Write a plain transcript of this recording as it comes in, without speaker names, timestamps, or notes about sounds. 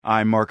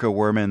I'm Marco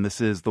Werman.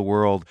 This is The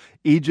World.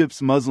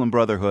 Egypt's Muslim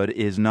Brotherhood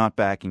is not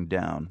backing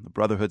down. The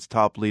Brotherhood's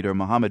top leader,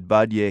 Mohamed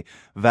Badieh,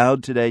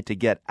 vowed today to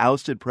get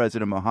ousted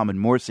President Mohamed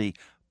Morsi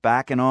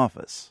back in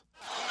office.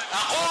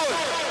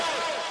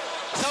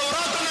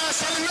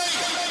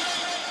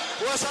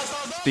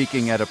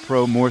 Speaking at a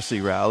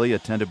pro-Morsi rally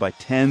attended by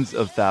tens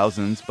of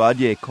thousands,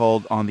 Badieh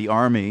called on the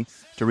army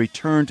to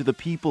return to the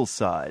people's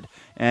side,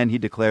 and he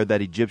declared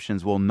that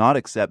Egyptians will not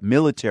accept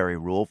military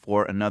rule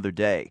for another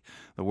day.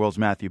 The World's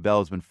Matthew Bell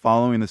has been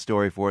following the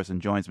story for us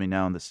and joins me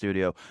now in the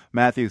studio.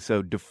 Matthew,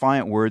 so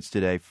defiant words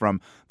today from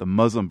the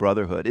Muslim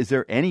Brotherhood. Is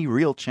there any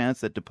real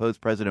chance that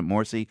deposed President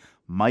Morsi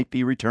might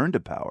be returned to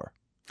power?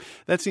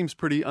 That seems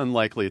pretty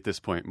unlikely at this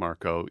point,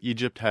 Marco.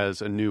 Egypt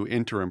has a new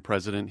interim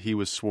president. He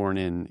was sworn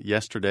in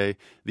yesterday.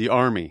 The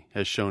army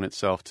has shown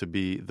itself to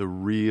be the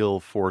real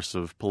force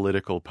of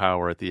political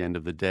power at the end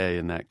of the day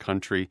in that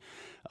country.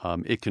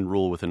 It can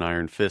rule with an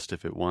iron fist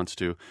if it wants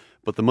to.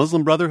 But the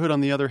Muslim Brotherhood,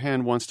 on the other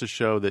hand, wants to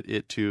show that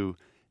it, too,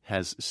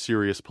 has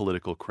serious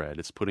political cred.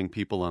 It's putting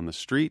people on the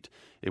street.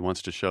 It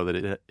wants to show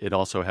that it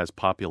also has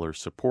popular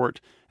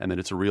support and that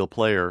it's a real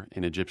player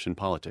in Egyptian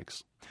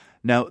politics.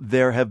 Now,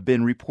 there have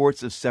been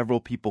reports of several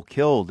people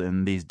killed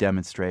in these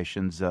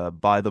demonstrations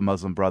by the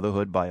Muslim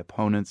Brotherhood, by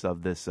opponents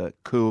of this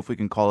coup, if we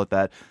can call it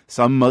that.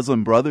 Some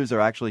Muslim brothers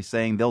are actually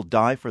saying they'll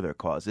die for their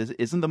cause.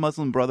 Isn't the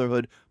Muslim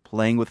Brotherhood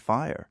playing with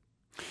fire?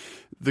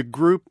 The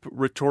group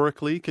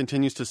rhetorically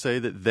continues to say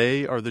that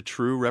they are the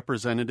true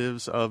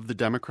representatives of the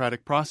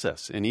democratic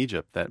process in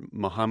Egypt, that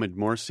Mohamed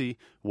Morsi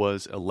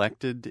was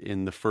elected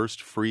in the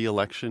first free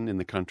election in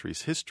the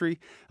country's history,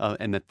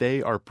 and that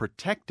they are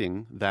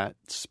protecting that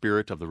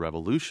spirit of the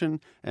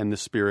revolution and the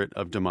spirit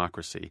of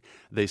democracy.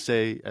 They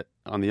say,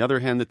 on the other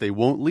hand, that they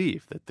won't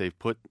leave, that they've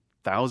put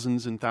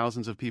thousands and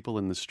thousands of people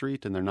in the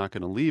street and they're not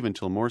going to leave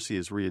until Morsi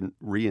is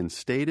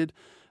reinstated.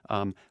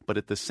 But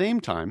at the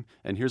same time,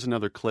 and here's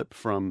another clip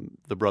from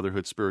the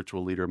Brotherhood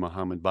spiritual leader,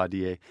 Mohamed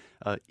Badieh,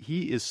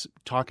 he is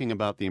talking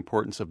about the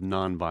importance of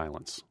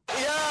nonviolence.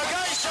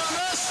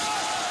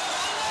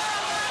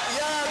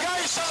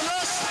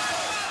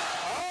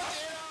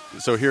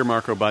 So here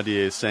Marco Badieh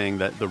is saying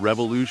that the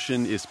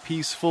revolution is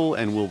peaceful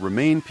and will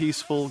remain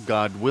peaceful.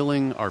 God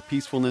willing, our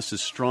peacefulness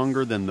is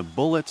stronger than the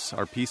bullets.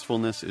 Our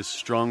peacefulness is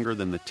stronger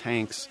than the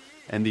tanks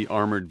and the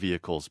armored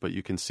vehicles. But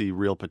you can see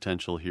real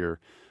potential here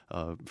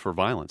for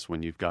violence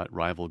when you've got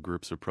rival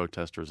groups of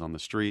protesters on the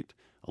street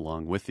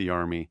along with the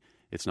army.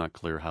 It's not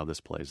clear how this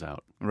plays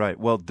out. Right.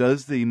 Well,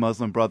 does the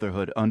Muslim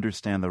Brotherhood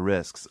understand the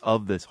risks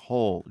of this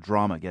whole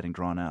drama getting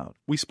drawn out?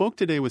 We spoke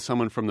today with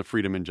someone from the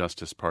Freedom and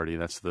Justice Party,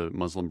 that's the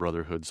Muslim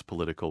Brotherhood's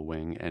political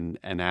wing, and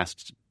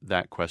asked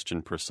that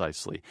question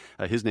precisely.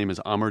 His name is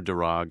Amr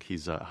Darag.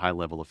 He's a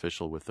high-level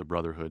official with the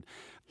Brotherhood.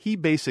 He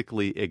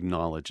basically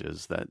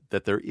acknowledges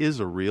that there is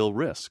a real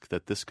risk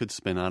that this could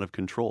spin out of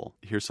control.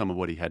 Here's some of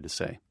what he had to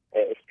say.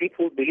 If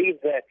people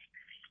believe that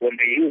when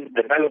they used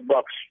the ballot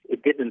box,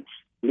 it didn't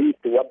lead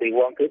to what they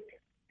wanted,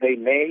 they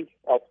may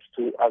opt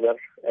to other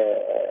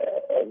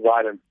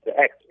violent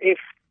acts. If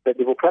the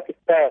democratic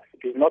path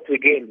is not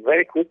regained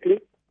very quickly,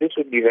 this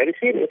would be very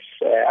serious.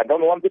 I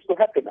don't want this to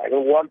happen. I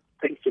don't want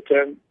things to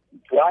turn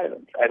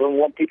violent. I don't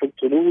want people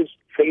to lose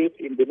faith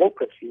in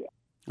democracy.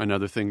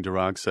 Another thing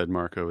Darag said,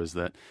 Marco, is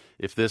that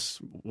if this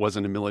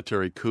wasn't a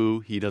military coup,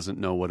 he doesn't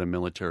know what a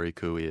military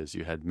coup is.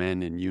 You had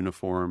men in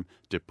uniform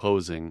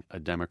deposing a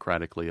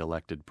democratically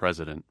elected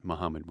president,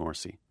 Mohamed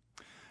Morsi.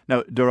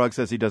 Now, Darag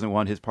says he doesn't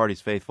want his party's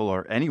faithful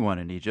or anyone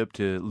in Egypt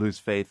to lose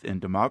faith in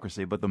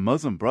democracy, but the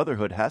Muslim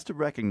Brotherhood has to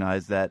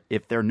recognize that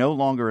if they're no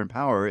longer in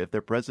power, if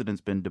their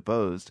president's been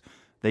deposed,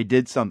 they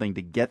did something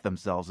to get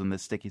themselves in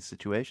this sticky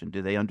situation.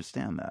 Do they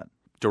understand that?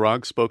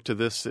 Darag spoke to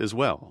this as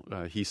well.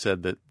 He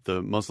said that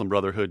the Muslim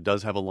Brotherhood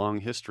does have a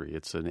long history.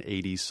 It's an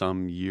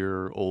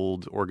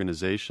 80-some-year-old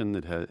organization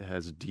that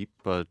has deep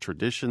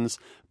traditions,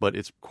 but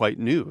it's quite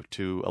new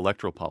to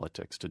electoral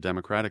politics, to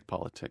democratic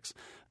politics.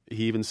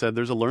 He even said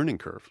there's a learning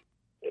curve.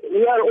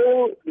 We are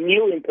all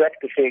new in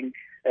practicing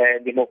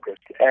democracy,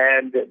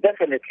 and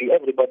definitely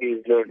everybody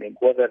is learning,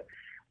 whether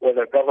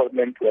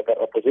government, whether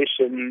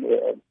opposition,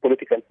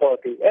 political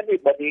parties,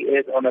 everybody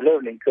is on a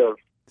learning curve.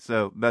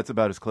 So that's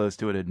about as close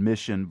to an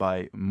admission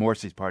by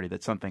Morsi's party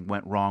that something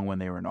went wrong when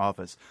they were in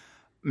office.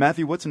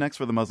 Matthew, what's next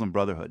for the Muslim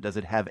Brotherhood? Does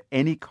it have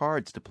any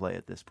cards to play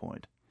at this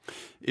point?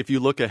 If you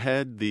look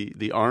ahead,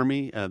 the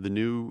army, the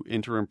new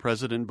interim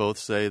president, both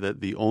say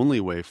that the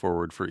only way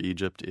forward for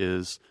Egypt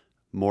is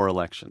more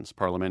elections,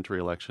 parliamentary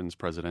elections,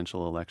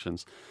 presidential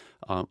elections.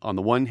 On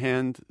the one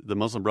hand, the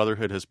Muslim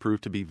Brotherhood has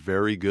proved to be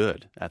very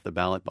good at the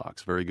ballot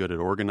box, very good at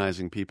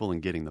organizing people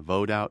and getting the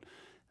vote out.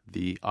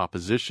 The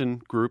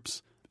opposition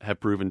groups have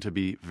proven to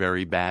be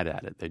very bad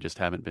at it. They just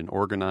haven't been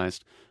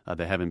organized.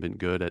 They haven't been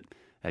good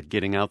at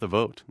getting out the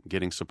vote,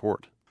 getting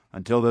support.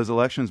 Until those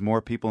elections,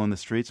 more people in the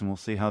streets, and we'll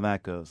see how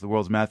that goes. The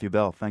World's Matthew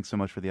Bell, thanks so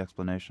much for the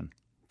explanation.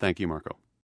 Thank you, Marco.